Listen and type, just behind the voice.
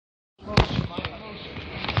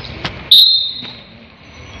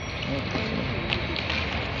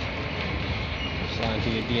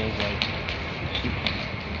feels like.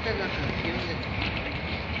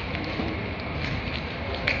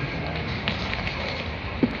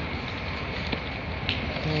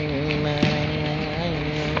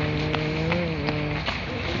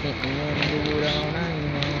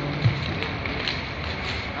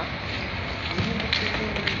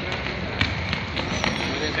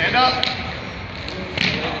 Stand up.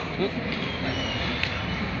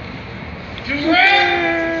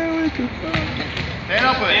 Stand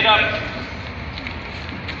up with it. Stand up.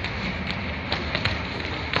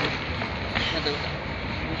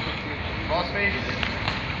 Cross face.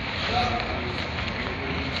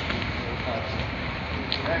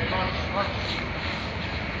 Hey, crunch.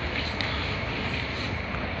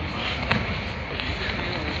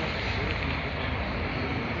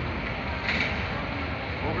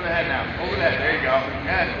 Over the head now. Over the head. There you go.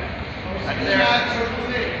 Good. That's there. Circle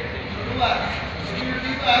left.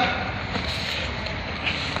 Left.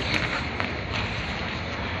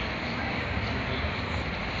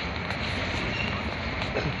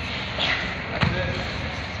 That's it.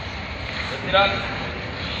 Lift it up.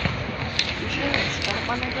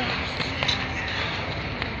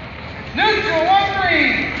 Neutral, 1-3.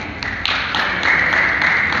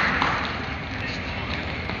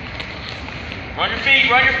 Run your feet,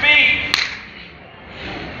 run your feet.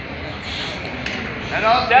 Head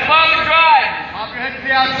up. Step up and drive. Hop your head to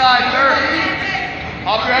the outside, sir.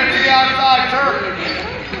 Hop your head to the outside, sir.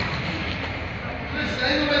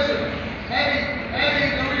 Stay in the wizard.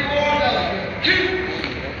 Heavy, over your lower belly.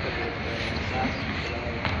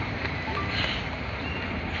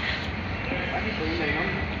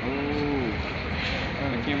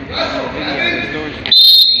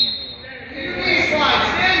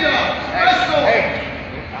 Hey,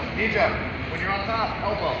 NeoJoe, when you're on top,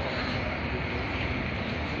 elbow.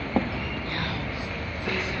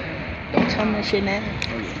 Don't tell me that shit now.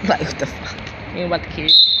 Like, what the fuck? You ain't about the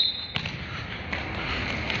kids.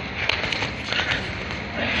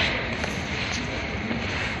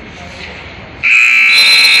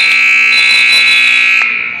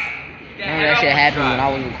 Remember that shit happened when I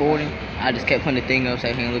was recording? I just kept putting the thing up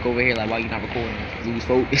saying, hey, look over here, like, why you not recording? Lose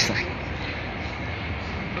focus, like.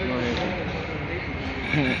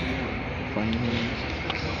 Funny.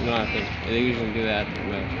 No, I think they usually do that.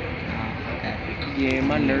 No. Okay. Yeah,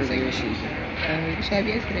 my nerves are issues. You should have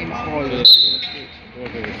yesterday before.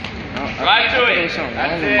 Right to it.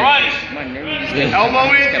 That's it. Front. My nerves.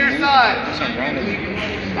 Elbow into your side. Something wrong with me.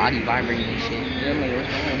 Body vibrating and shit. Yeah, I'm like, what's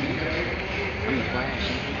wrong with me? I'm a flash.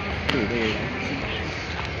 Pretty weird.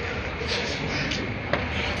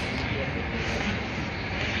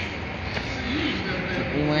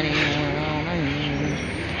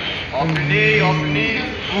 Off your knee, off your knee.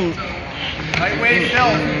 Tight weight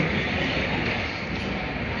still.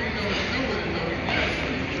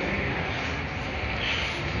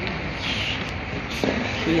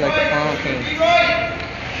 She like a palm thing.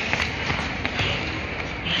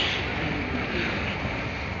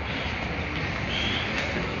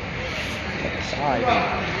 Sorry.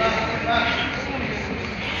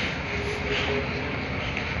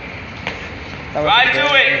 Right to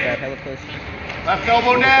it. Left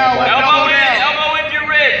elbow down. Elbow into your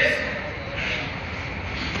ribs.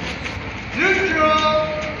 Neutral.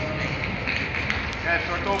 Okay,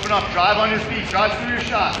 start to open up. Drive on your feet. Drive through your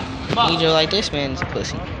shot. NeoJoe like this man's a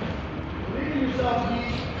pussy.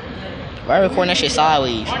 Why recording that shit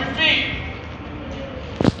sideways? On your feet.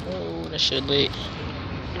 Oh, that shit lit.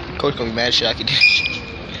 Coach gonna be mad shit I could do that shit.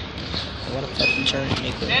 What a fucking turn to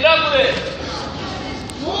make it. Stand up with it.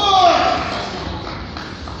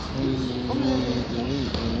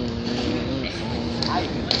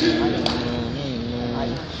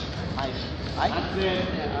 That's it.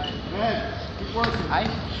 Good. Keep working.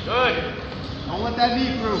 Good. Don't let that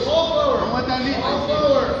knee through. Don't let that knee through.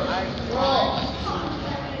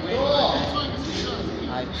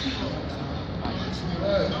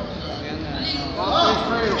 Cross face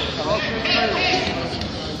cradle. Cross face cradle.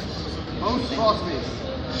 Most cross face.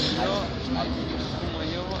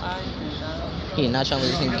 He not trying to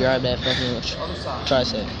let this nigga grab that fucking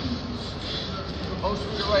tricep. Post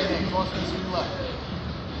with your right hand. Cross face with your left.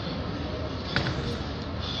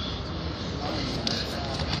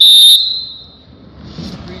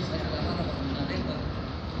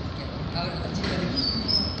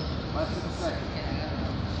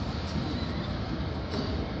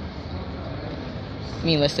 I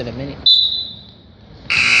mean less than a minute.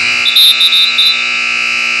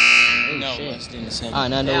 Oh, No, shit. less than a second. Ah,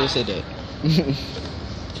 no, we said that.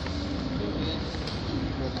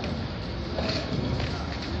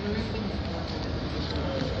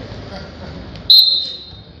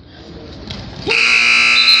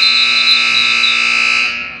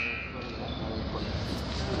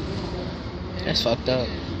 That's fucked up.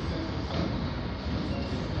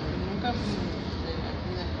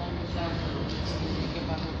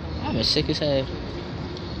 I've been sick as hell.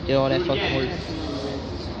 Did all that fucking work.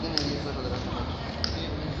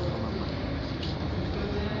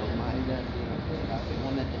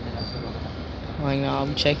 Like, nah,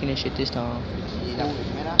 I'm checking this shit this time.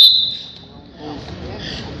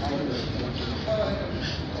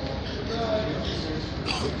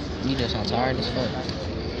 You just sound tired as fuck.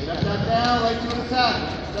 Step that down, right to the top.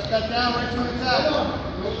 Step that down, right to the top.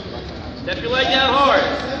 Step your leg down hard.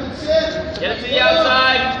 Get it to the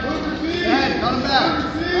outside. Head, come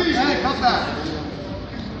back. Head, come back.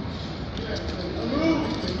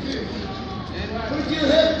 Put it to your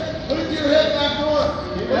hip. Put it to your hip, back door.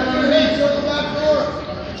 Put it to your hip, circle back door.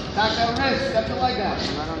 Back that wrist, step your leg down.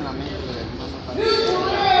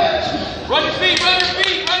 Run your feet, run your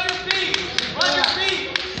feet, run your feet. Run your feet.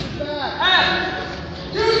 Half.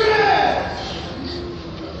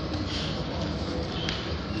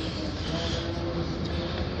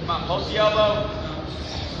 Come on, post the elbow.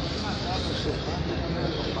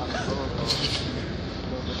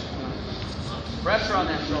 Pressure on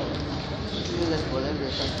that shoulder.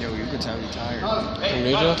 Yo, you can tell you're tired. Hey, From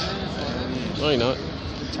NeoJoe? No, you're not.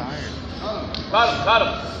 You're tired. Got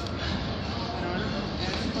him.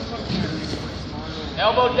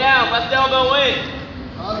 Elbow down, left elbow in.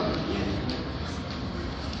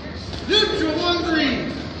 Neutral, 1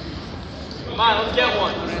 green. Come on, let's get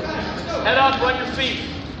one. Head up, run your feet.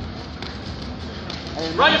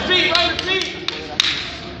 Run your feet, run your feet.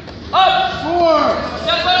 Up. 4.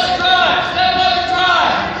 Step up and drive. Step up and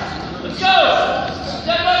drive. Let's go.